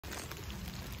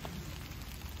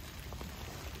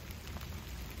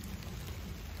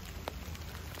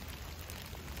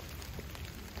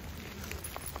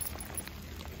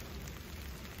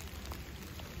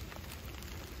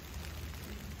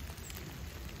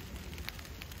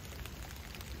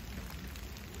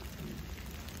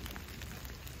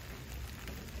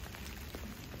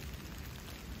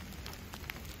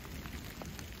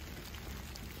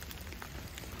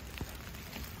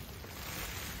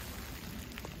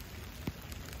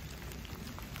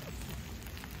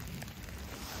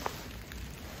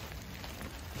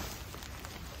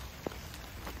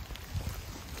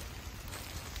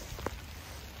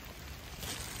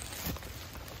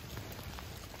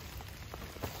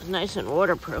Nice and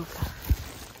waterproof.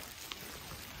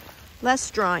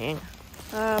 Less drying.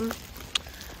 All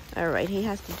right, he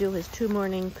has to do his 2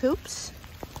 morning poops.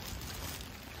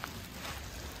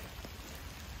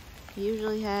 He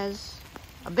usually has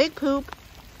a big poop,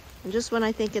 and just when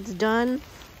I think it's done,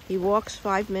 he walks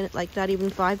 5 minutes, like not even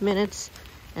 5 minutes,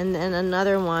 and then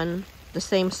another one the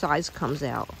same size comes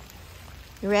out.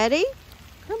 You ready?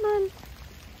 Come on.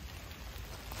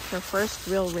 It's our first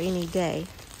real rainy day.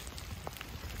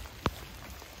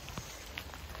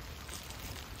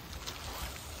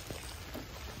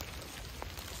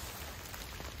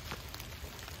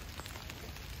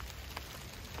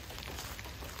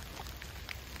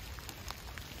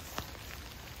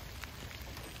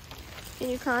 Can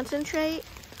you concentrate?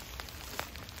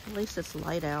 At least it's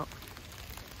light out.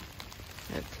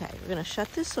 Okay, we're gonna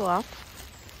shut this off.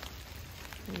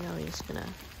 I know he's gonna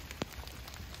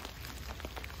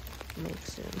make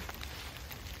soon.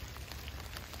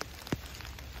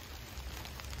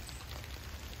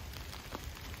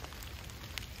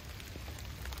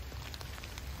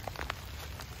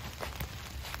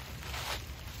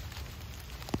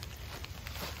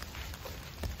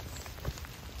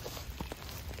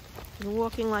 You're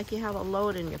walking like you have a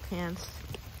load in your pants.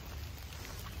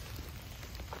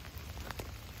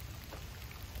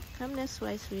 Come this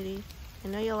way, sweetie. I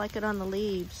know you like it on the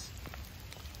leaves.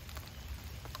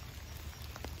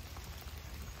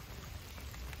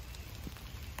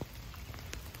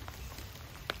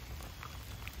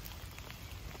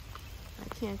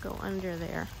 I can't go under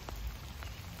there.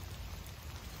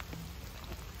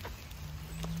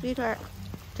 Sweetheart.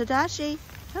 Tadashi.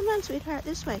 Come on, sweetheart,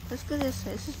 this way. Let's go this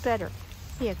way. This is better.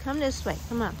 Here, come this way.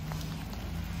 Come on.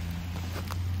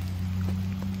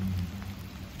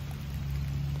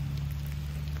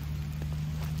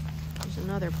 There's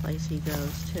another place he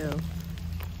goes, too.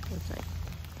 Looks like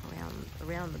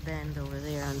around the bend over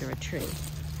there under a tree.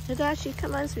 Tadashi,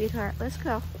 come on, sweetheart. Let's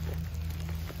go.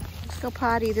 Let's go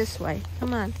potty this way.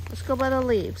 Come on. Let's go by the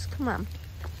leaves. Come on.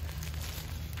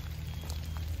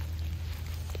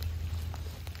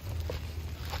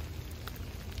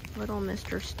 Little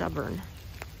Mr. Stubborn.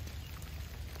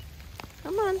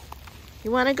 Come on. You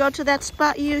want to go to that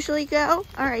spot you usually go?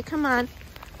 All right, come on.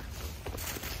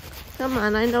 Come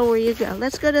on, I know where you go.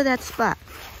 Let's go to that spot.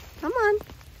 Come on.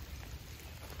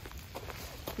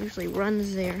 Usually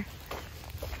runs there.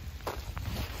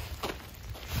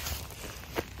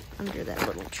 Under that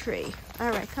little tree.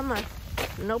 All right, come on.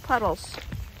 No puddles.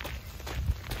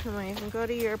 Come on, you can go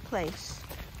to your place.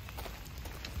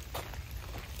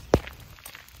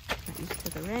 To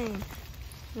the rain.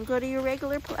 You go to your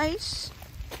regular place?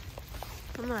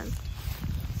 Come on.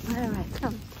 All right,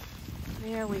 come.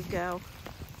 There we go.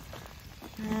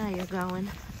 Now you're going.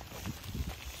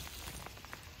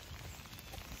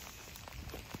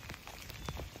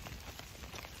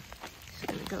 He's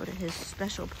gonna go to his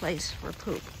special place for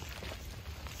poop.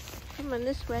 Come on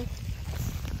this way.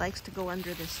 He likes to go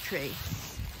under this tree.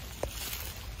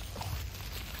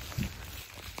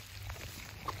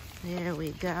 There we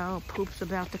go. Poop's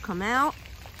about to come out.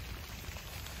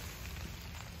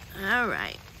 All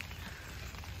right.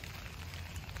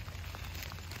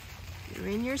 You're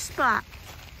in your spot.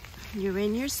 You're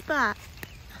in your spot.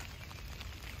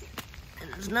 And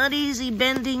it's not easy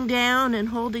bending down and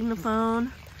holding the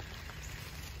phone.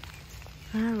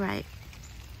 All right.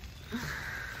 At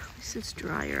least it's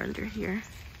drier under here.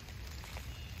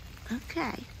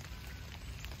 Okay.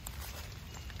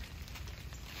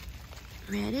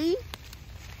 Ready?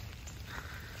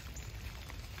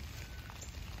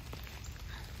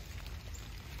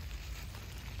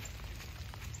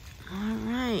 All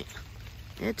right.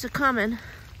 It's a-coming.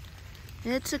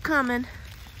 It's a-coming.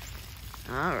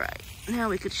 All right. Now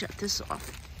we could shut this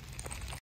off.